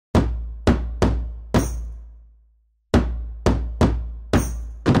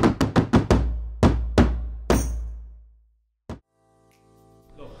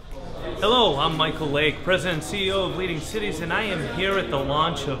Hello, I'm Michael Lake, President and CEO of Leading Cities, and I am here at the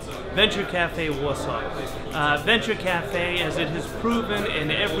launch of Venturé Cafe Warsaw. Venturé Cafe, as it has proven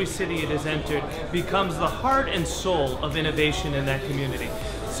in every city it has entered, becomes the heart and soul of innovation in that community.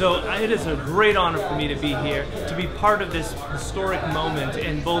 So it is a great honor for me to be here, to be part of this historic moment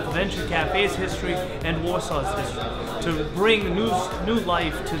in both Venturé Cafe's history and Warsaw's history, to bring new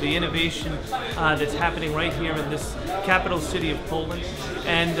life to the innovation that's happening right here in this capital city of Poland.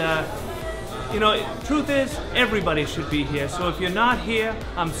 And you know, truth is, everybody should be here. So if you're not here,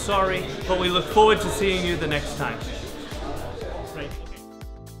 I'm sorry, but we look forward to seeing you the next time.